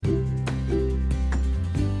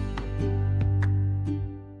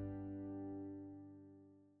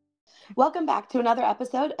Welcome back to another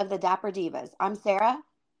episode of the Dapper Divas. I'm Sarah,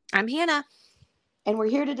 I'm Hannah. and we're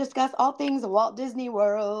here to discuss all things Walt Disney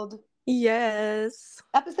World. Yes.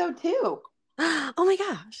 Episode 2. Oh my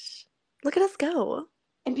gosh. Look at us go.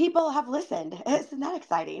 And people have listened. Isn't that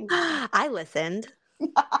exciting? I listened.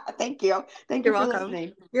 Thank you. Thank you You're for welcome.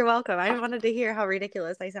 listening. You're welcome. I wanted to hear how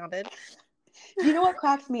ridiculous I sounded. Do you know what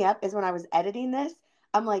cracks me up is when I was editing this,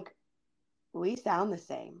 I'm like, we sound the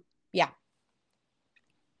same. Yeah.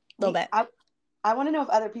 A little bit. I want to know if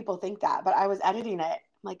other people think that, but I was editing it.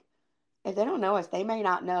 I'm like, if they don't know us, they may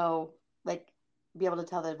not know, be able to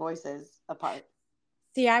tell their voices apart.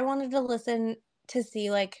 See, I wanted to listen to see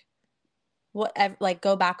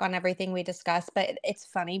go back on everything we discussed, but it's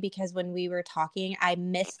funny because when we were talking, I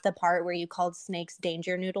missed the part where you called snakes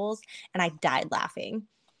danger noodles, and I died laughing.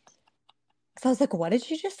 So I was like, what did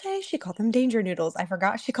she just say? She called them danger noodles. I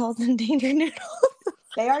forgot she calls them danger noodles.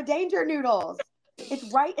 They are danger noodles.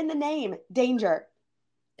 It's right in the name, danger.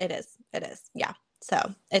 It is. Yeah.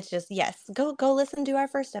 So it's just, yes, go listen to our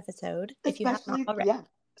first episode if you have not already. Yeah,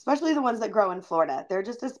 especially the ones that grow in Florida. They're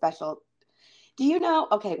just a special. Do you know?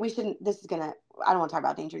 Okay, I don't want to talk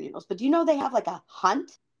about danger noodles, but do you know they have like a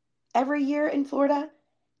hunt every year in Florida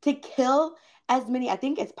to kill as many? I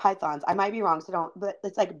think it's pythons. I might be wrong, so don't. But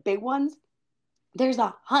it's like big ones. There's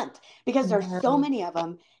a hunt because there's so many of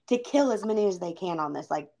them to kill as many as they can on this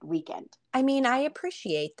weekend. I mean, I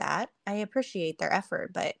appreciate that. I appreciate their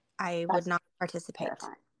effort, but I would not participate.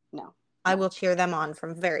 Terrifying. No. I will cheer them on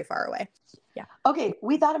from very far away. Yeah. Okay,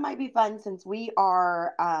 we thought it might be fun since we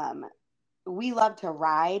are we love to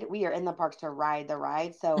ride. We are in the parks to ride the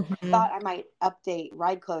ride. So thought I might update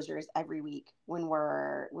ride closures every week when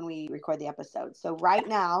we record the episode. So right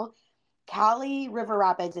now, Cali River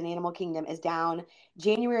Rapids in Animal Kingdom is down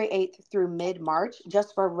January 8th through mid-March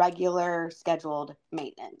just for regular scheduled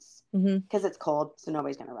maintenance because it's cold, so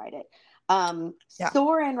nobody's going to ride it.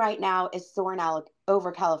 Soarin' right now is soaring out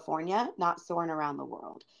over California, not soaring around the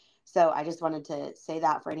world. So I just wanted to say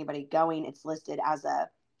that for anybody going. It's listed as a,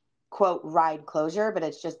 quote, ride closure, but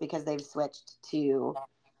it's just because they've switched to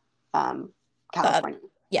California.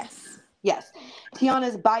 Yes.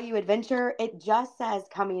 Tiana's Bayou Adventure, it just says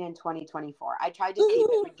coming in 2024. I tried to see if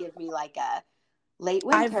it would give me like a late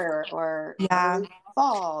winter or early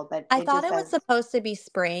fall, but I thought it was supposed to be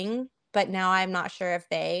spring, but now I'm not sure if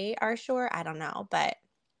they are sure. I don't know, but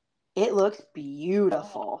it looks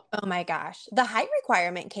beautiful. Oh my gosh. The height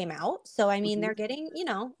requirement came out. So, I mean, they're getting,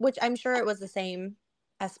 which I'm sure it was the same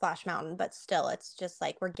as Splash Mountain, but still, it's just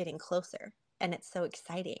like we're getting closer and it's so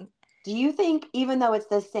exciting. Do you think even though it's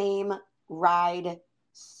the same ride,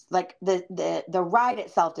 like the ride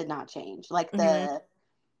itself did not change, like the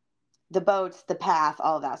boats, the path,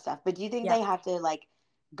 all of that stuff, but do you think they have to like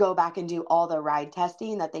go back and do all the ride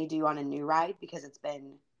testing that they do on a new ride because it's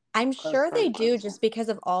been I'm sure they do just because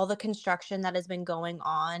of all the construction that has been going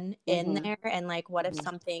on in there. And like, what if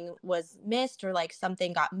something was missed or like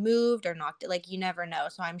something got moved or knocked, like you never know.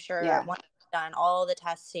 So I'm sure once it's done all the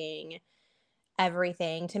testing,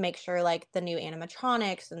 everything to make sure like the new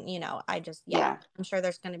animatronics and, I'm sure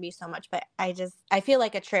there's going to be so much, but I feel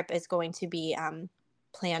like a trip is going to be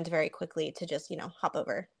planned very quickly to just, hop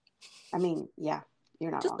over. I mean, you're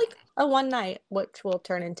not just wrong. Like a one night, which will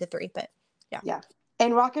turn into 3, but yeah.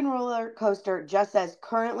 And Rock and Roller Coaster just says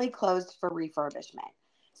currently closed for refurbishment.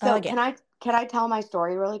 So can I tell my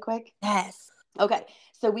story really quick? Yes. Okay.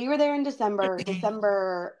 So we were there in December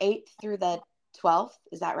 8th through the 12th.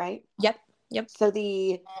 Is that right? Yep. So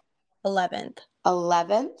the 11th.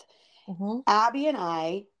 Abby and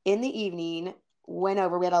I in the evening went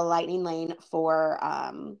over. We had a lightning lane for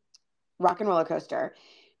Rock and Roller Coaster.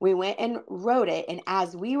 We went and rode it. And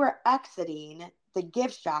as we were exiting the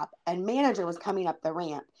gift shop, and manager was coming up the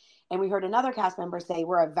ramp, and we heard another cast member say,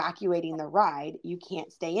 "We're evacuating the ride. You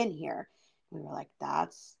can't stay in here." We were like,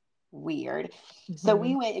 "That's weird." So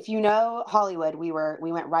we went. If you know Hollywood, we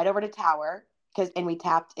went right over to Tower and we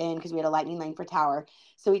tapped in because we had a lightning lane for Tower.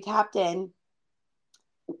 So we tapped in.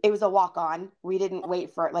 It was a walk on. We didn't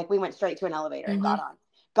wait for it. Like we went straight to an elevator and got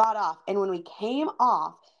off. And when we came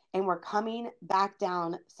off and we're coming back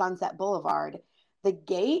down Sunset Boulevard, the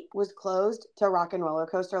gate was closed to Rock and Roller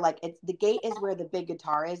Coaster. Like the gate is where the big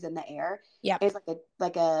guitar is in the air. Yeah, it's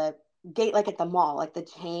like a gate, like at the mall, like the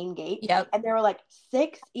chain gate. Yep. And there were like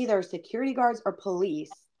 6 either security guards or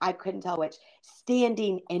police, I couldn't tell which,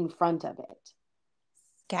 standing in front of it.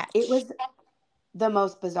 Sketch. It was the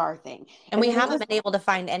most bizarre thing, and we haven't been able to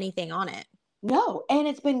find anything on it. No, and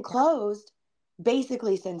it's been closed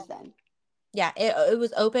basically since then. Yeah, it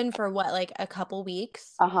was open for what, like a couple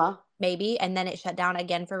weeks? Maybe, and then it shut down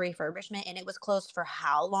again for refurbishment, and it was closed for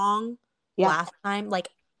how long last time? Like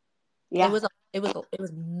Yeah. It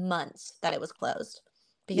was months that it was closed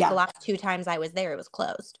because the Yeah. last 2 times I was there, it was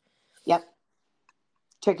closed. Yep.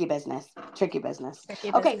 Tricky business. Tricky business.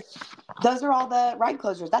 Tricky Okay. business. Those are all the ride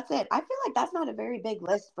closures. That's it. I feel like that's not a very big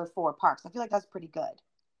list for 4 parks. I feel like that's pretty good.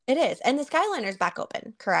 It is. And the Skyliner's back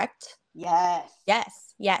open, correct? Yes.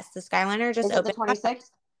 Yes. Yes. The Skyliner just Is it the opened back up.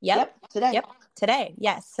 26th? Yep. Yep. Today. Yep. Today.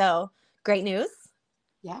 Yes. So great news.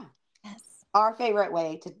 Yeah. Yes. Our favorite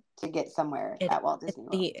way to get somewhere at Walt Disney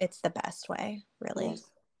World. It's the best way, It really.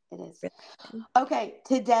 is. It is. Really. Okay,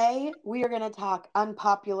 today we are going to talk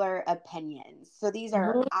unpopular opinions. So these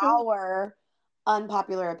are our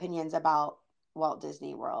unpopular opinions about Walt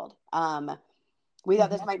Disney World. We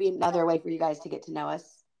thought this might be another way for you guys to get to know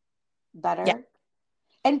us better. Yeah.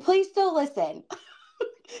 And please still listen.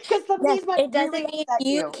 Because some of Yes, these might it really doesn't mean upset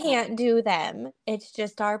you you. can't do them. It's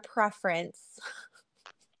just our preference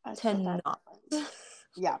That's to just our not. preference.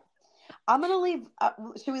 Yeah. I'm going to leave.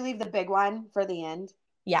 Should we leave the big one for the end?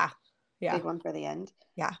 Yeah. Yeah. Big one for the end.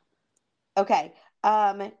 Yeah. Okay.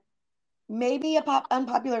 Maybe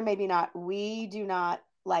unpopular, maybe not. We do not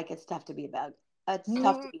like It's Tough to Be a Bug. It's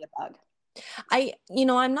tough to be a bug.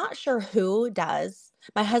 I'm not sure who does.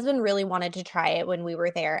 My husband really wanted to try it when we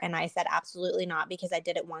were there, and I said absolutely not because I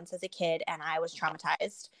did it once as a kid and I was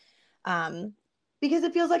traumatized. Because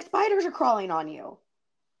it feels like spiders are crawling on you.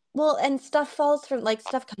 Well, and stuff falls from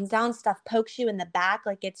stuff comes down, stuff pokes you in the back.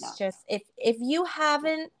 Like No. it's just if you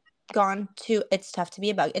haven't gone to It's Tough to Be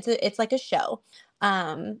a Bug. It's like a show.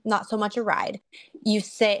 Not so much a ride. You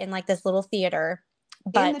sit in like this little theater,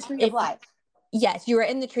 In the but Tree of if Life. yes, you are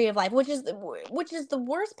in the Tree of Life, which is the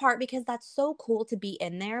worst part because that's so cool to be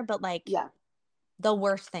in there, but Yeah. the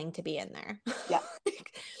worst thing to be in there. Yeah.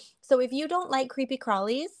 So if you don't like creepy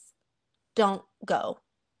crawlies, don't go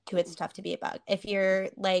to It's Tough to Be a Bug. If you're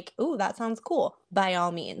like, ooh, that sounds cool, by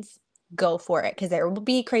all means, go for it because there will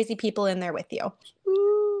be crazy people in there with you.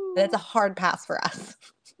 Ooh. That's a hard pass for us.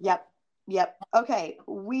 Yep. Yep. Okay.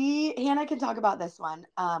 Hannah can talk about this one.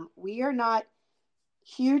 We are not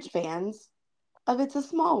huge fans of It's a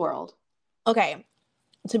Small World. Okay.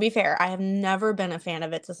 To be fair, I have never been a fan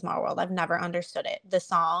of It's a Small World. I've never understood it. The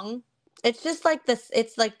song, it's just like this.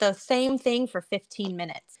 It's like the same thing for 15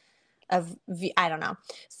 minutes I don't know.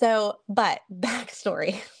 So, but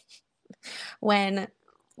backstory. When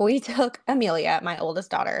we took Amelia, my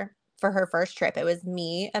oldest daughter, for her first trip, it was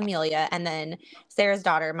me, Amelia, and then Sarah's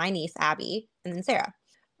daughter, my niece, Abby, and then Sarah.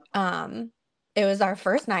 Um, it was our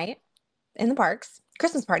first night in the parks,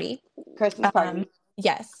 Christmas party. Christmas party.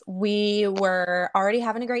 Yes, we were already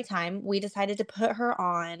having a great time. We decided to put her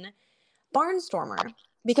on Barnstormer So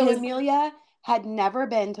because Amelia had never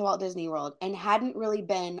been to Walt Disney World and hadn't really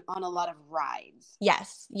been on a lot of rides.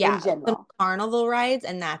 yes, In yeah, some general. carnival rides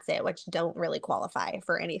and that's it, which don't really qualify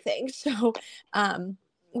for anything. So,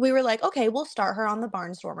 we were like, okay, we'll start her on the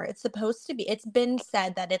Barnstormer. It's been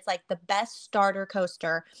said that it's like the best starter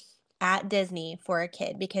coaster at Disney for a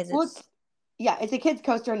kid because Well, it's a kid's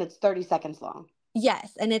coaster and it's 30 seconds long.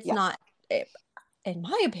 yes, and it's Yeah. not, in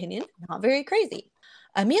my opinion, not very crazy.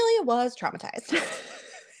 Amelia was traumatized,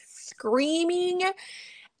 screaming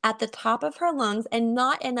at the top of her lungs and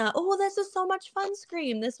not in a, oh, this is so much fun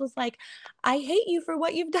scream. This was like, I hate you for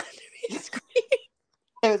what you've done to me scream.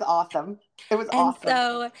 It was awesome. It was And awesome.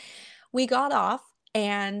 so we got off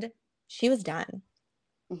and she was done.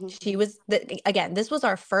 Mm-hmm. She was, again, this was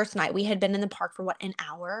our first night. We had been in the park for an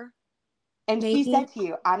hour? And Maybe? she said to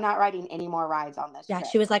you, I'm not riding any more rides on this Yeah,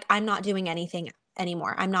 trip. she was like, I'm not doing anything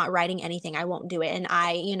anymore. I'm not riding anything. I won't do it. And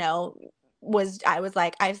I was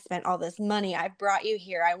like, I've spent all this money. I've brought you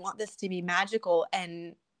here. I want this to be magical.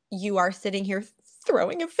 And you are sitting here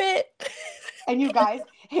throwing a fit. And you guys,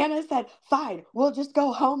 Hannah said, fine, we'll just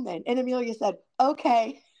go home then. And Amelia said,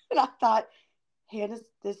 okay. And I thought, Hannah,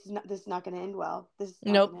 this is not going to end well. This is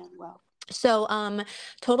not Nope. going to end well. So,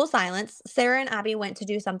 total silence. Sarah and Abby went to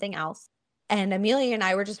do something else. And Amelia and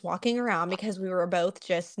I were just walking around because we were both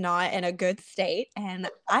just not in a good state. And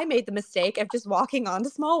I made the mistake of just walking on to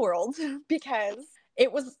Small World because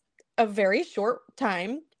it was a very short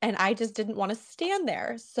time and I just didn't want to stand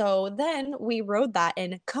there. So then we rode that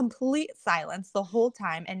in complete silence the whole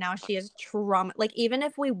time. And now she is trauma. Like, even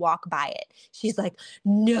if we walk by it, she's like,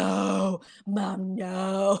 no, Mom,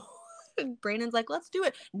 no. Brandon's like, let's do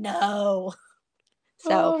it. No. So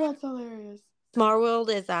Oh, that's hilarious. Small World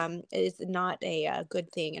is not a good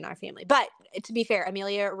thing in our family. But to be fair,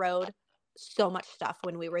 Amelia rode so much stuff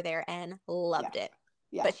when we were there and loved it.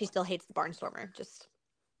 Yeah. But she still hates the Barnstormer.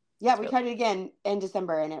 Yeah, we tried it again in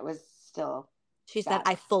December and it was still She said,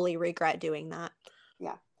 I fully regret doing that.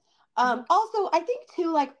 Yeah. Also, I think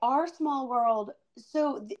too, like our Small World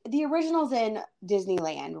so the original's in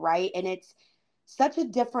Disneyland, right? And it's such a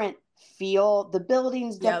different feel. The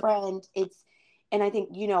building's Yep. different. And I think,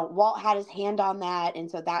 Walt had his hand on that.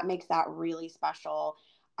 And so that makes that really special.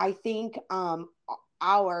 I think,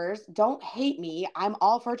 ours, don't hate me. I'm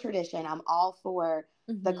all for tradition. I'm all for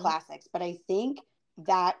the Mm-hmm. classics, but I think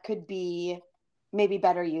that could be maybe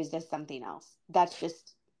better used as something else. That's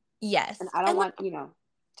just, and Yes. I don't And want, like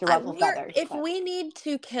to ruffle we're feathers, if but we need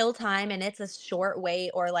to kill time and it's a short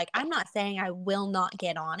wait, or like, I'm not saying I will not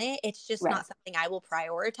get on it. It's just right. not something I will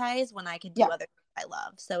prioritize when I could do Yeah, other things I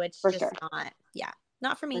love. So it's for just sure. not, yeah,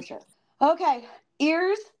 not for For me. sure. Okay.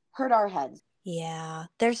 Ears hurt our heads. Yeah,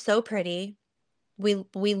 they're so pretty.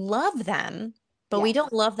 We love them, but we Yes.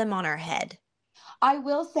 don't love them on our head. I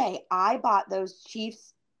will say I bought those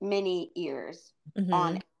Chiefs mini ears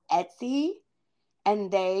on Mm-hmm. Etsy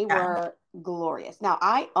and they Yeah, were glorious. Now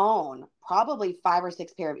I own probably 5 or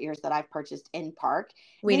 6 pair of ears that I've purchased in park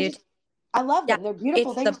and we do. I love Yeah, them. They're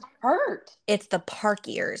beautiful. it's They the just hurt. it's the park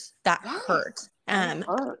ears that hurt. Yes. They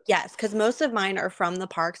hurt. Yes, because most of mine are from the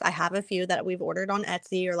parks. I have a few that we've ordered on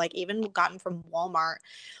Etsy or like even gotten from Walmart,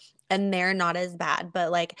 and they're not as bad.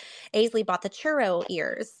 But like Aisley bought the churro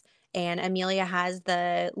ears, and Amelia has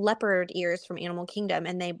the leopard ears from Animal Kingdom,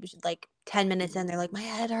 and they like 10 minutes in, they're like, my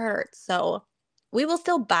head hurts. So we will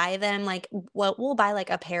still buy them. Like, well, we'll buy like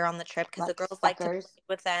a pair on the trip because the Like girls like to suckers. play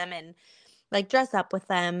with them and like dress up with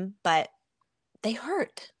them, but they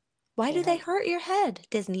hurt. Why They do they hurt. hurt your head,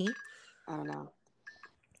 Disney? I don't know.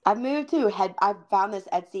 I've moved to head. I've found this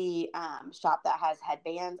Etsy shop that has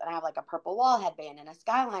headbands, and I have like a purple wall headband and a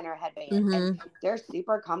Skyliner headband, and Mm-hmm. they're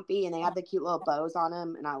super comfy, and they have the cute little bows on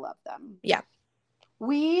them, and I love them. Yeah.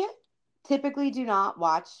 We typically do not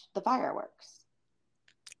watch the fireworks.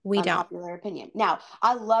 We don't. Unpopular opinion. Now,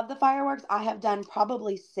 I love the fireworks. I have done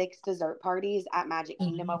probably 6 dessert parties at Magic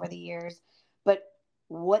Kingdom over Mhm. the years, but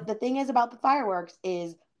what the thing is about the fireworks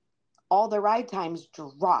is all the ride times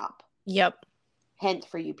drop. Yep. Hint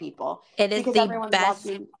for you people, It is because the everyone's best.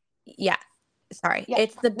 watching. Yeah. Sorry. Yeah,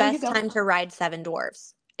 It's the no, you best go. time to ride Seven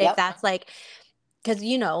Dwarfs. If Yep. that's like, because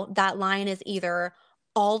that line is either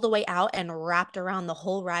all the way out and wrapped around the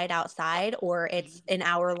whole ride outside, or it's an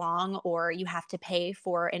hour long, or you have to pay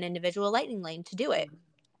for an individual lightning lane to do it.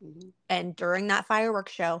 Mm-hmm. And during that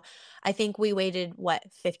fireworks show, I think we waited, what,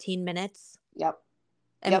 15 minutes? Yep.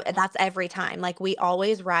 And Yep. that's every time. Like, we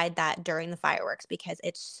always ride that during the fireworks because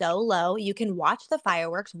it's so low. You can watch the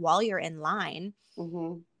fireworks while you're in line.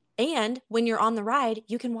 Mm-hmm. And when you're on the ride,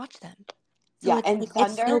 you can watch them. So Yeah, it's and like, it's so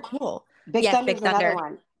Thunder, cool. Big Yes, Big Thunder's another Thunder.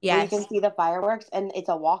 one where you can Yes. see the fireworks, and it's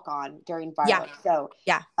a walk on during Yeah. fireworks. So,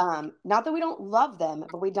 Yeah. not that we don't love them,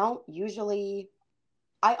 but we don't usually.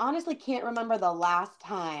 I honestly can't remember the last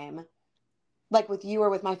time, like with you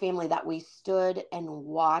or with my family, that we stood and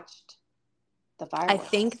watched the I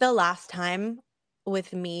think fireworks. the last time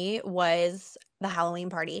with me was the Halloween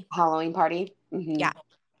party. Halloween party. Mm-hmm. Yeah.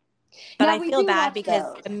 But Yeah, I we feel do bad watch because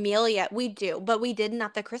those. Amelia, we do, but we didn't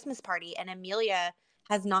at the Christmas party, and Amelia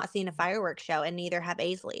has not seen a fireworks show, and neither has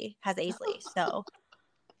Aisley. So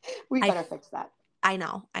We I, better fix that. I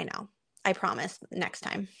know. I promise next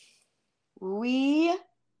time. We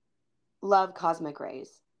love cosmic rays.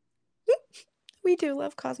 We do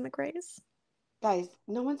love cosmic rays. Guys,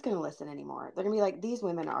 no one's going to listen anymore. They're going to be like, these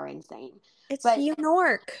women are insane. It's But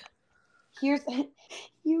York. here's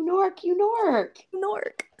you Nork. York.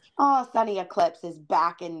 Oh, Sunny Eclipse is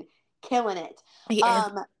back and killing it. He is.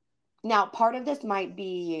 Um, Now, part of this might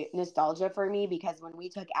be nostalgia for me because when we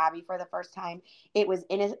took Abby for the first time, it was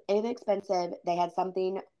inexpensive. They had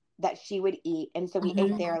something that she would eat. And so we ate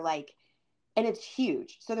Mhm. there and it's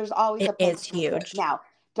huge. So there's always a It place is to sit. huge. Now,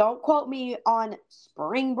 don't quote me on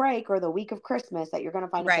spring break or the week of Christmas that you're going to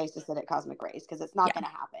find a Right. place to sit at Cosmic Rays because it's not Yeah. going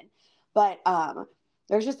to happen. But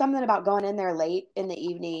there's just something about going in there late in the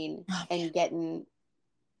evening Oh man. and getting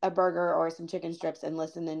a burger or some chicken strips and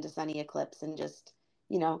listening to Sunny Eclipse and just,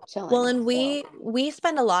 Well, chilling. and So, we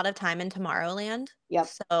spend a lot of time in Tomorrowland. yep,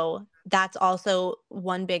 So that's also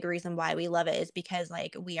one big reason why we love it, is because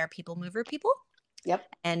like we are people mover people, yep,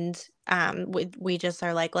 and we just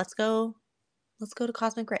are like, let's go to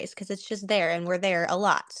Cosmic Race because it's just there and we're there a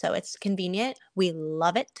lot. So it's convenient. We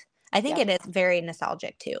love it. I think yep, it is very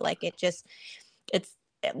nostalgic too. Like it's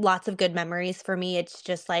lots of good memories for me. It's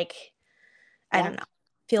just like, I yeah. don't know.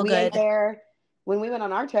 Feel We ate good. there when we went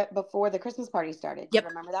on our trip before the Christmas party started. Do you Yep.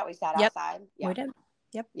 remember that? We sat Yep. outside. We Yeah, did.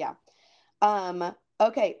 Yep. yeah.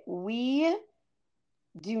 Okay, we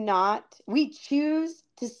choose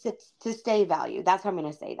to stay value. That's how I'm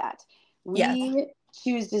going to say that. Yes. We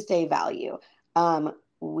choose to stay value.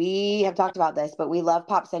 We have talked about this, but we love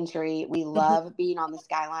Pop Century. We Mhm. love being on the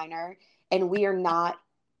Skyliner. And we are not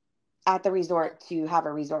at the resort to have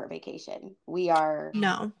a resort vacation. We are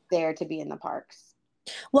there to be in the parks.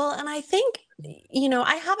 Well, and I think,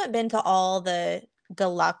 I haven't been to all the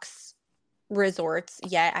deluxe resorts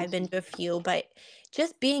yet. I've been to a few, but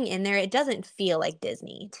just being in there, it doesn't feel like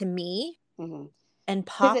Disney to me. Mm-hmm. And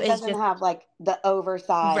Because Pop it is doesn't just have like the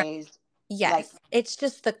oversized. yes. Like, it's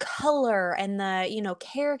just the color and the,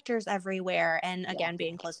 characters everywhere. And again,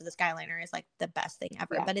 being close to the Skyliner is like the best thing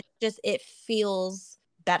ever. yeah. But it feels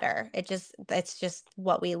better. It's just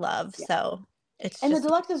what we love. Yeah. So it's And the just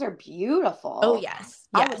deluxes are beautiful. oh yes.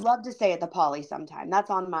 I would love to stay at the Poly sometime. That's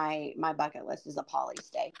on my bucket list, is a Poly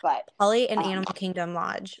stay. But Poly and Animal Kingdom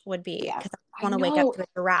Lodge would be, yeah, because I I want to wake up know. to a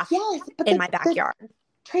giraffe Yes, but in my backyard. the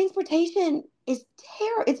transportation is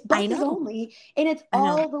terrible. It's I buses know. only, and it's I know.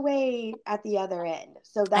 all the way at the other end.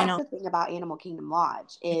 So I that's know. the thing about Animal Kingdom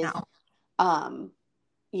Lodge I is, know.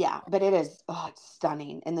 yeah, but it is. Oh, it's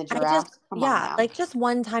stunning, and the giraffes. Come on now. Like just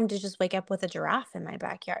one time to just wake up with a giraffe in my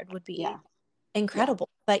backyard would Yeah, be incredible.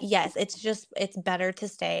 But yes, it's better to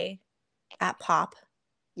stay at Pop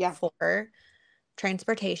yeah. for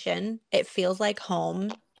transportation. It feels like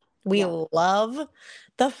home. We Yeah. love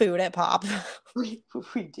the food at Pop. We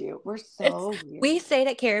do. We're so We weird. stayed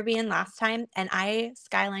at Caribbean last time and I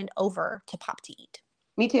skylined over to Pop to eat.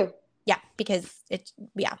 Me too. Yeah, because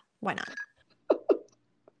why not?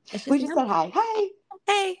 It's We just just said hi. Hi.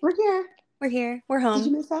 hey, We're here. we're here. We're Did you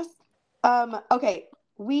home. miss us? Okay.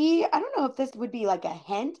 I don't know if this would be like a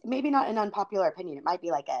hint, maybe not an unpopular opinion. It might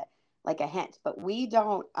be like a hint, but we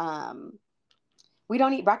don't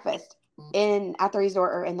eat breakfast at the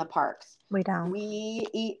resort or in the parks. We don't. We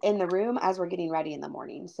eat in the room as we're getting ready in the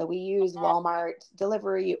morning. So we use Walmart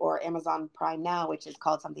delivery or Amazon Prime Now, which is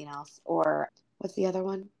called something else. Or what's the other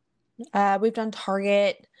one? We've done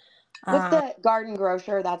Target. What's the Garden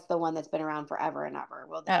Grocer? That's the one that's been around forever and ever.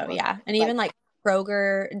 And even like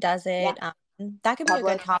Kroger does yeah, it. That could be a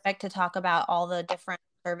good Publix. topic to talk about, all the different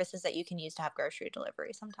services that you can use to have grocery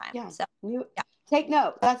delivery sometime. Yeah. So Take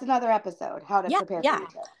note. That's another episode. How to prepare for your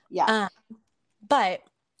trip. Yeah. But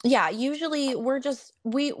yeah, usually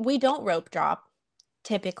we don't rope drop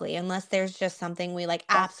typically, unless there's just something we like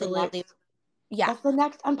absolutely. That's the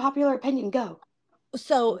next unpopular opinion. Go.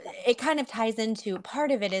 So it kind of ties into,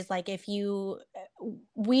 part of it is like,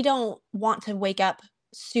 we don't want to wake up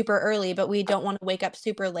super early, but we don't want to wake up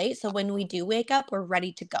super late. So when we do wake up, we're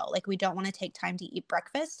ready to go. Like, we don't want to take time to eat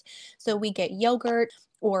breakfast. So we get yogurt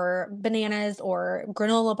or bananas or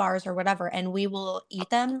granola bars or whatever, and we will eat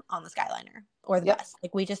them on the Skyliner or the bus.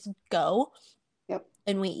 Like, we just go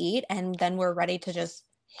and we eat, and then we're ready to just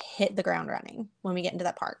hit the ground running when we get into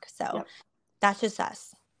that park. So that's just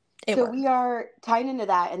us. We are tying into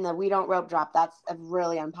that, and the we don't rope drop. That's a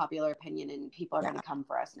really unpopular opinion, and people are going to come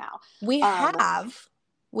for us now. We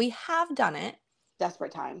have done it.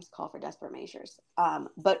 Desperate times call for desperate measures.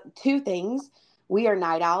 But two things: we are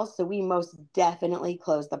night owls, so we most definitely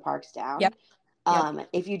close the parks down.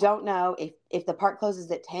 If you don't know, if the park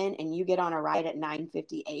closes at 10 and you get on a ride at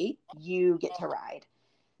 9:58, you get to ride.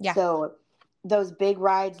 So those big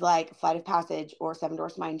rides like Flight of Passage or Seven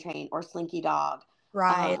Dwarfs Mine Train or Slinky Dog.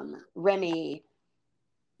 Remy,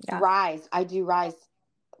 Rise. I do Rise.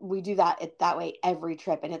 We do that way every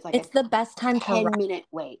trip, and it's the best time 10-minute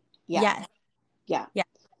wait. Yeah.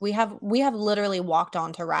 We have literally walked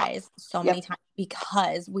on to Rise so many times,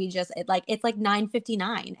 because it's like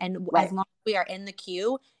 9:59, and as long as we are in the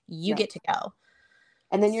queue, you get to go.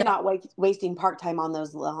 And then you're not wasting park time on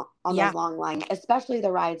those long lines, especially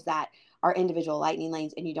the rides that are individual lightning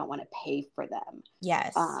lanes and you don't want to pay for them.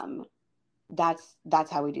 Yes.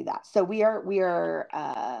 That's how we do that. So we are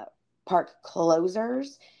park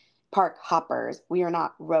closers, park hoppers. We are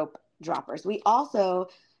not rope droppers. We also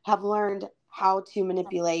have learned how to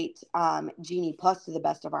manipulate Genie Plus to the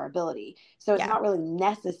best of our ability. So it's not really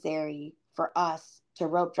necessary for us to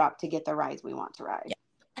rope drop to get the rides we want to ride. Yeah.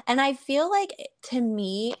 And I feel like, to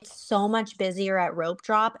me, it's so much busier at rope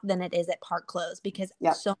drop than it is at park close, because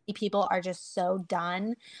so many people are just so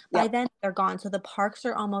done by then. They're gone. So the parks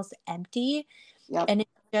are almost empty. And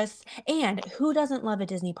and who doesn't love a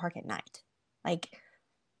Disney park at night? Like,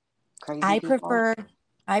 crazy people.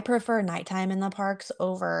 I prefer nighttime in the parks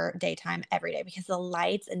over daytime every day, because the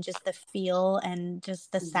lights and just the feel and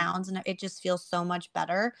just the sounds, and it just feels so much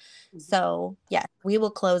better. So we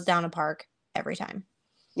will close down a park every time.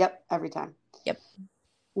 Yep, every time. Yep.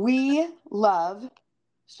 We love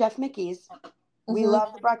Chef Mickey's. We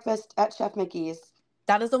love the breakfast at Chef Mickey's.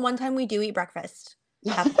 That is the one time we do eat breakfast.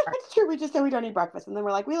 That's true. We just said we don't eat breakfast, and then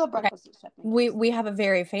we're like, we love breakfast at Chef Mickey's. We have a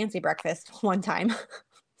very fancy breakfast one time.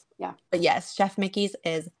 Yeah. But yes, Chef Mickey's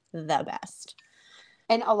is the best.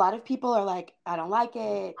 And a lot of people are like, I don't like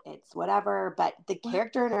it. It's whatever. But the What?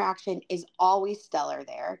 character interaction is always stellar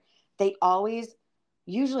there. They always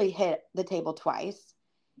usually hit the table twice.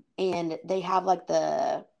 And they have like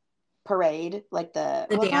the parade, like The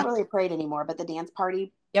well, it's not dance. really a parade anymore, but the dance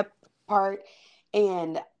party Yep. part.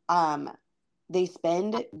 And they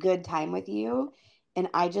spend good time with you. And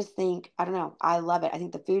I just think, I don't know, I love it. I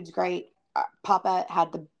think the food's great. Papa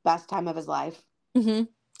had the best time of his life Mm-hmm.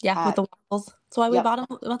 Yeah, with at, the waffles. That's why we yep, bought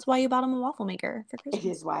him. That's why you bought him a waffle maker for it is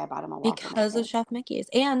Christmas. why I bought him a waffle Because of maker. Chef Mickey's.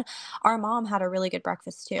 And our mom had a really good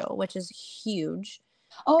breakfast too, which is huge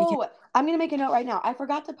because Oh, I'm going to make a note right now. I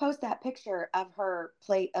forgot to post that picture of her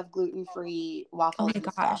plate of gluten-free oh waffles my and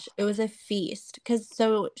gosh, stuff. it was a feast. Because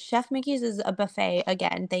so Chef Mickey's is a buffet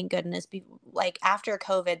again, thank goodness. Like after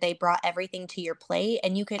COVID, they brought everything to your plate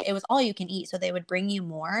and it was all you can eat. So they would bring you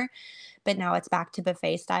more, but now it's back to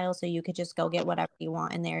buffet style. So you could just go get whatever you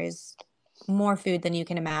want. And there is more food than you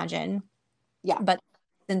can imagine. Yeah, But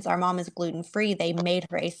since our mom is gluten free, they made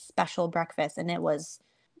her a special breakfast and it was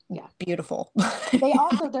yeah. beautiful.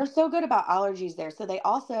 They're so good about allergies there. So they Yeah.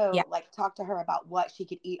 also like talk to her about what she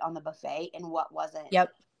could eat on the buffet and what wasn't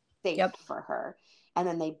Yep. safe Yep. for her. And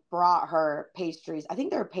then they brought her pastries. I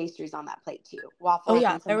think there were pastries on that plate too. Oh Waffles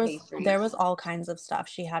yeah, and some there was pastries. all kinds of stuff.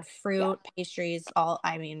 She had Yeah. fruit, pastries, all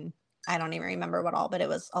I mean, I don't even remember what all, but it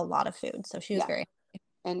was a lot of food. So she was Yeah. very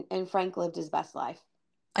And Frank lived his best life.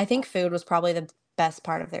 I think food was probably the best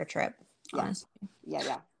part of their trip, Yeah. honestly. Yeah,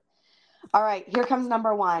 yeah. All right, here comes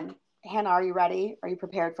number one. Hannah, are you ready? Are you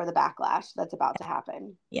prepared for the backlash that's about to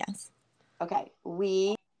happen? Yes. Okay.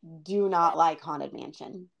 We do not like Haunted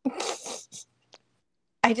Mansion.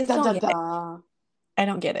 I just Da don't da get it. da. I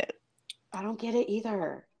don't get it. I don't get it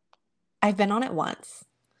either. I've been on it once.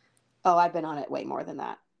 Oh, I've been on it way more than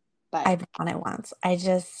that. But I've been on it once. I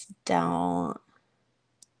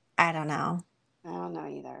don't know. I don't know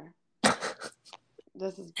either.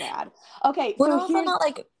 This is bad. Okay, We're so also here's not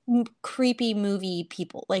like creepy movie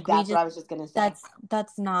people. Like we that's what just I was just gonna say.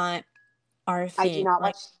 that's not our I do thing. not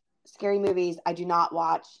Like watch scary movies. I do not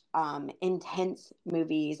watch intense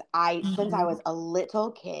movies. I since I mhm. was a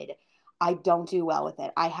little kid, I don't do well with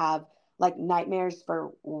it. I have like nightmares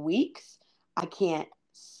for weeks. I can't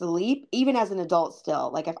sleep even as an adult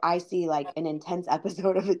still. Like if I see like an intense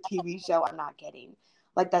episode of a TV show, I'm not kidding.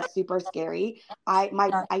 Like that's super scary.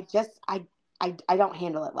 Yeah. I don't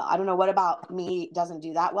handle it well. I don't know what about me doesn't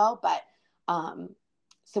do that well, but um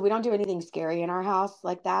so we don't do anything scary in our house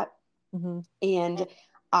like that. Mhm. And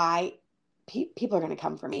I people are going to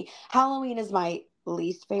come for me. Halloween is my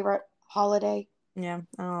least favorite holiday. Yeah.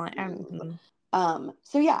 I don't like mhm.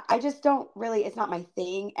 So yeah, I just don't really, it's not my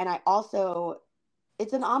thing. And I also,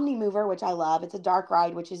 it's an Omni mover, which I love. It's a dark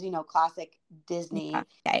ride, which is, classic Yeah. Disney.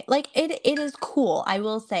 Okay. Like it is cool. I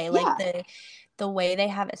will say like Yeah. the way they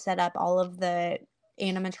have it set up, all of the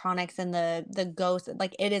animatronics and the ghosts,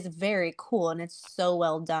 like it is very cool and it's so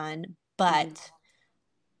well done, Hmm. but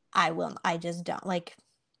I just don't like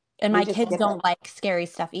and We my just kids skip it. don't like scary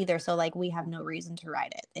stuff either, so like we have no reason to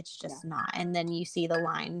ride it. It's Yeah. just not. And then you see the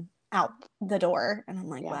line out the door and I'm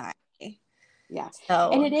like, Yeah. why? Yeah. And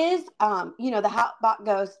So, it is,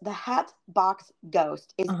 the Hat Box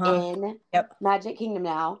Ghost is uh-huh. in Yep. Magic Kingdom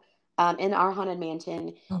now, in our Haunted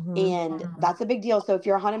Mansion. Mhm. And that's a big deal. So if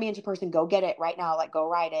you're a Haunted Mansion person, go get it right now. Like, go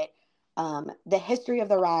ride it. The history of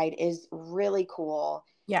the ride is really cool.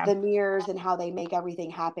 Yeah. The mirrors and how they make everything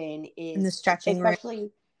happen In the is, stretching room.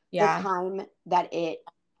 especially the Yeah. time that it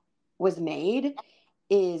was made,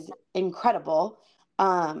 is incredible.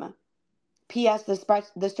 Um, P.S.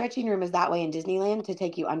 The stretching room is that way in Disneyland to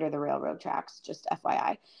take you under the railroad tracks. Just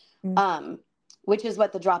FYI, Mm. which is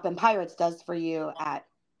what the Drop In Pirates does for you at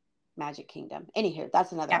Magic Kingdom. Anywho,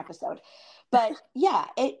 that's another Yeah. episode. But yeah,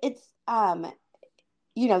 it's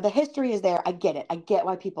the history is there. I get it. I get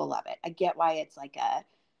why people love it. I get why it's like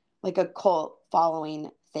a cult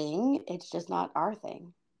following thing. It's just not our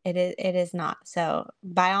thing. It is not. So,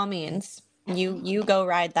 by all means, you go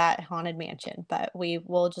ride that haunted mansion, but we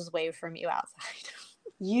will just wave from you outside.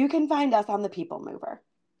 You can find us on the People Mover.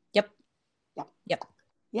 Yep. Yeah. Yep.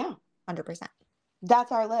 Yeah. 100%.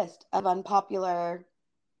 That's our list of unpopular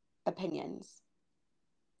opinions.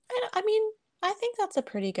 I mean, I think that's a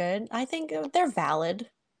pretty good. I think they're valid.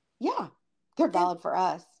 Yeah. They're Yeah. valid for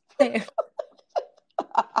us. They,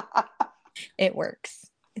 it works.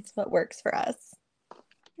 It's what works for us.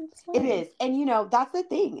 It's It fine. is. And that's the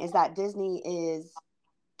thing, is that Disney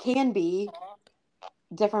can be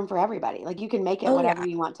different for everybody. Like you can make it Oh whatever yeah.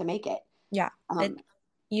 you want to make it. Yeah. It Um,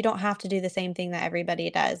 you don't have to do the same thing that everybody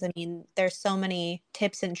does. I mean, there's so many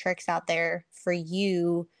tips and tricks out there for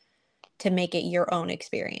you to make it your own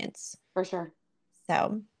experience. for sure.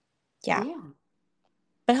 So, yeah.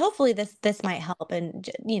 But hopefully this might help, and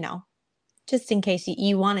just in case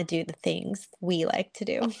you want to do the things we like to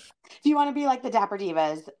do. If you want to be like the Dapper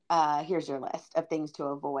Divas, here's your list of things to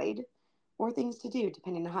avoid or things to do,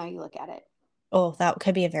 depending on how you look at it. Oh, that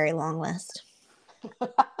could be a very long list.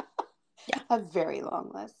 Yeah. A very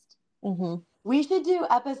long list. Mm-hmm. We should do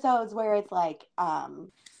episodes where it's like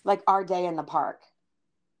our day in the park.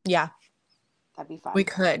 Yeah. That'd be fun. We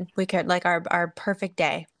could like our perfect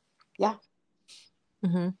day. Yeah.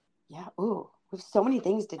 Mm-hmm. Yeah. Ooh, we have so many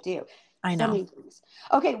things to do. I So know. many things.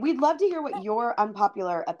 Okay, we'd love to hear what your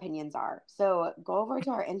unpopular opinions are. So go over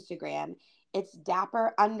to our Instagram. It's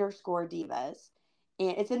dapper_divas.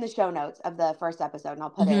 And it's in the show notes of the first episode, and I'll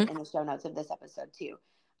put it Mm-hmm. in the show notes of this episode too.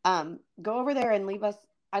 Go over there and leave us.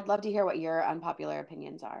 I'd love to hear what your unpopular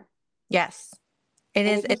opinions are. Yes. It And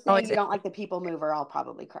is. if you It's say always you don't like the people mover, I'll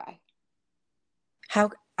probably cry. how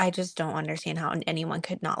I just don't understand how anyone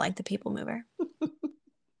could not like the people mover.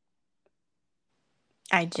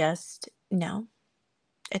 I just no.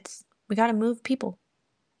 We got to move people.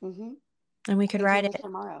 Mm-hmm. And we could Thank you, ride it.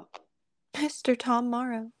 Mr. Morrow. Mr. Tom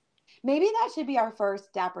Morrow. Maybe that should be our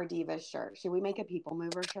first Dapper Divas shirt. Should we make a people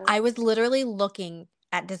mover shirt? I was literally looking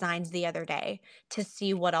at designs the other day to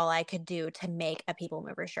see what all I could do to make a people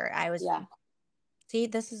mover shirt. See,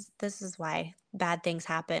 this is why bad things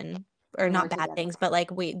happen, or When we're not bad together. things, but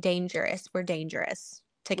like we're dangerous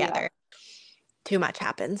together. Too much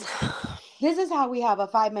happens. This is how we have a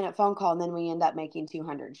 5-minute phone call and then we end up making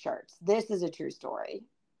 200 shirts. This is a true story.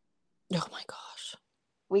 Oh my gosh.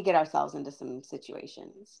 We get ourselves into some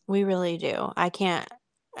situations. We really do. I can't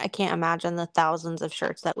imagine the thousands of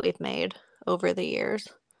shirts that we've made over the years.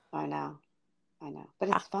 I know. But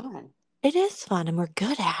it's fun. It is fun, and we're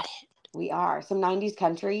good at it. We are. Some 90s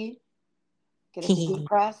country. Get us a heat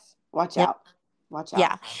press. Watch Yep. out. Watch out.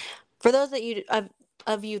 Yeah. For those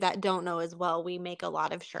of you that don't know as well, we make a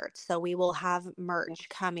lot of shirts. So we will have merch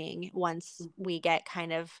coming once we get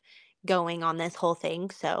kind of going on this whole thing.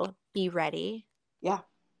 So be ready. Yeah.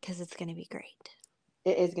 Because it's going to be great.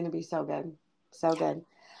 It is going to be so good. So good.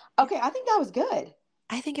 Okay, I think that was good.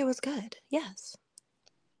 I think it was good. Yes.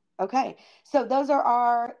 Okay, so those are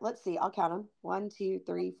our, let's see, I'll count them. 1, 2,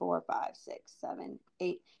 3, 4, 5, 6, 7,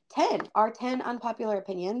 8, 10. Our 10 unpopular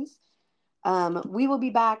opinions. We will be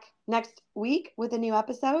back next week with a new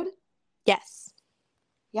episode. Yes.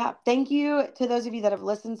 Yeah, thank you to those of you that have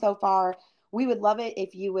listened so far. We would love it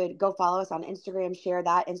if you would go follow us on Instagram, share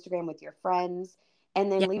that Instagram with your friends,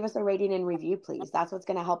 and then leave us a rating and review, please. That's what's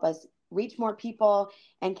going to help us reach more people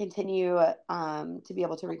and continue to be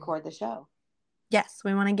able to record the show. Yes,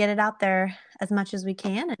 we want to get it out there as much as we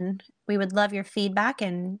can, and we would love your feedback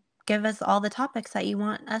and give us all the topics that you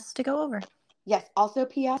want us to go over. Yes. Also,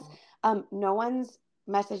 P.S. No one's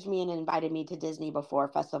messaged me and invited me to Disney before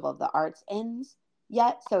Festival of the Arts ends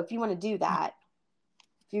yet. So if you want to do that,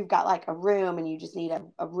 if you've got like a room and you just need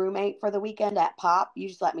a roommate for the weekend at Pop, you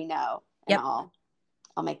just let me know and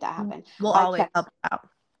I'll make that happen. We'll always help out.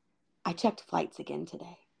 I checked flights again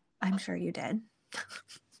today. I'm sure you did.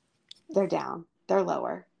 They're down. They're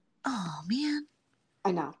lower. Oh, man.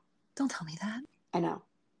 I know. Don't tell me that. I know.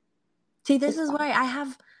 See, this is why I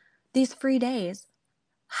have these free days.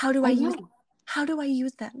 How do I use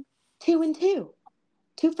them? 2 and 2.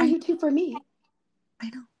 2 for you, 2 for me. I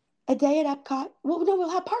know. A day at Epcot. Well, no, we'll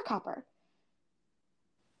have Park Hopper.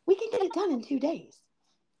 We can get it done in 2 days.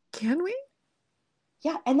 Can we?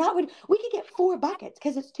 Yeah, and we could get 4 buckets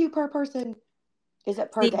because it's 2 per person. Is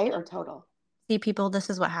it per day or total? See, people, this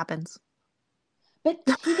is what happens. But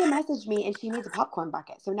Chica messaged me and she needs a popcorn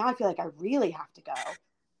bucket. So now I feel like I really have to go.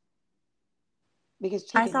 Because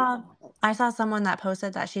Chica I saw someone that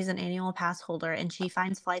posted that she's an annual pass holder and she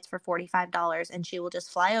finds flights for $45 and she will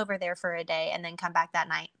just fly over there for a day and then come back that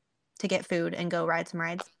night to get food and go ride some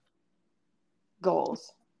rides.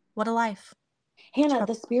 Goals. What a life. Hannah,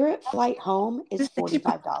 the Spirit flight home is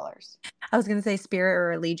 $45. I was going to say Spirit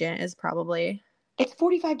or Allegiant is probably. It's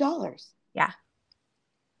 $45. Yeah.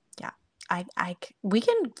 Yeah. We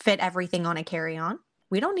can fit everything on a carry-on.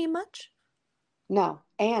 We don't need much. No.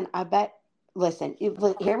 And I bet, listen,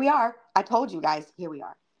 here we are. I told you guys, here we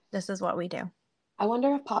are. This is what we do. I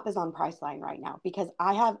wonder if Pop is on Priceline right now because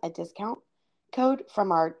I have a discount code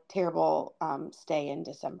from our terrible stay in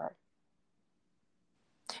December.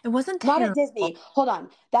 It wasn't terrible. Not at Disney. Hold on.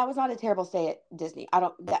 That was not a terrible stay at Disney.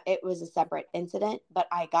 It was a separate incident, but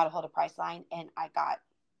I got a hold of Priceline and I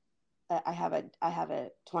have a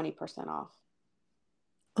 20% off.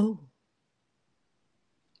 Oh.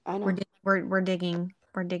 I know.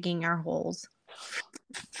 We're digging our holes.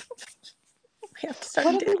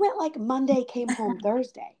 What if we went like Monday, came home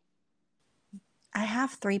Thursday? I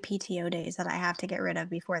have 3 PTO days that I have to get rid of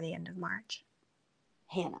before the end of March.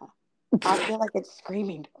 Hannah, I feel like it's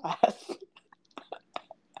screaming to us.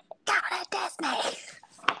 Go to Disney.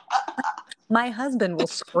 My husband will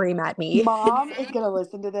scream at me. Mom is going to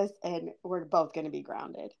listen to this and we're both going to be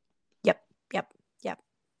grounded. Yep.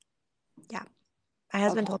 Yeah. My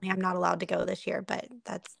husband told me I'm not allowed to go this year, but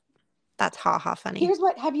that's ha funny. Here's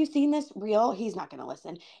what, have you seen this reel? He's not going to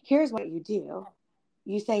listen. Here's what you do.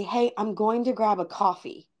 You say, hey, I'm going to grab a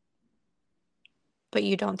coffee. But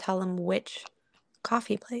you don't tell him which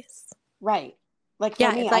coffee place. Right. Like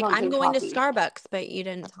for me, it's like I'm going to Starbucks, but you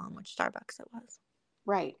didn't tell him which Starbucks it was.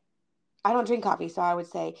 Right. I don't drink coffee, so I would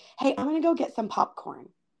say, hey, I'm going to go get some popcorn.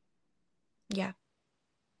 Yeah.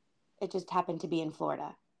 It just happened to be in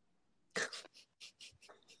Florida.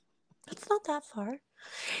 That's not that far.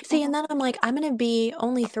 See, and then I'm like, I'm going to be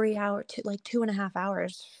only 3 hours, like 2.5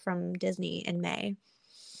 hours from Disney in May.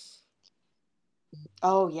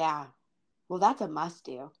 Oh, yeah. Well, that's a must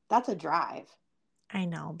do. That's a drive. I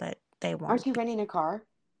know, but they won't. Aren't you renting a car?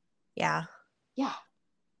 Yeah. Yeah.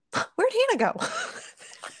 Where'd Hannah go?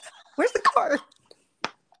 Where's the car?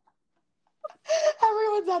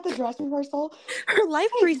 Everyone's at the dress rehearsal. Her Life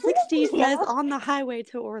 360 says on the highway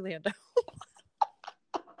to Orlando.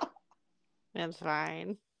 It's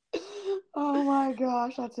fine. Oh my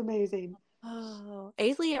gosh, that's amazing. Oh,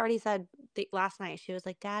 Aisley already said last night, she was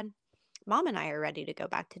like, Dad, Mom and I are ready to go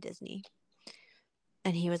back to Disney.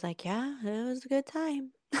 And he was like, yeah, it was a good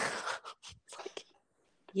time. It's like,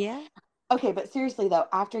 yeah. Okay, but seriously though,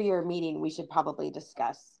 after your meeting, we should probably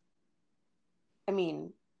discuss. I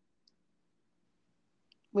mean,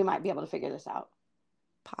 we might be able to figure this out.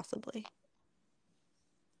 Possibly.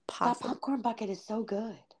 That popcorn bucket is so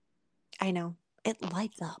good. I know. It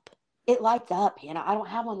lights up. It lights up, Hannah. I don't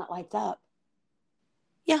have one that lights up.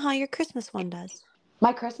 Yeah, your Christmas one does.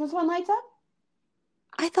 My Christmas one lights up?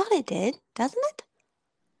 I thought it did. Doesn't it?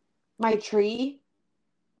 My tree?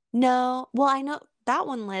 No. Well, I know that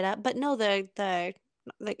one lit up, but no, the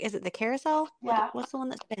is it the carousel? Yeah. What's the one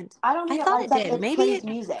that spins? I don't think I it thought lights it up. did. It Maybe plays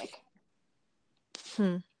music.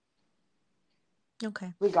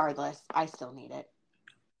 Okay. Regardless, I still need it.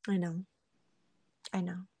 I know.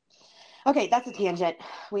 Okay, that's a tangent.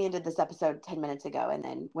 We ended this episode 10 minutes ago and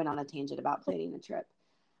then went on a tangent about planning a trip.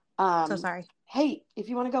 So sorry. Hey, if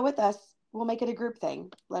you want to go with us, we'll make it a group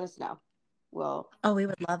thing. Let us know. Oh, we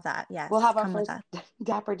would love that. Yes. We'll have our first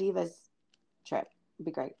Dapper Divas trip. It'd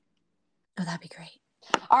be great. Oh, that'd be great.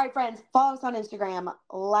 All right, friends, follow us on Instagram,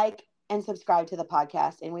 like and subscribe to the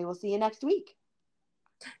podcast, and we will see you next week.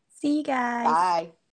 See you guys. Bye.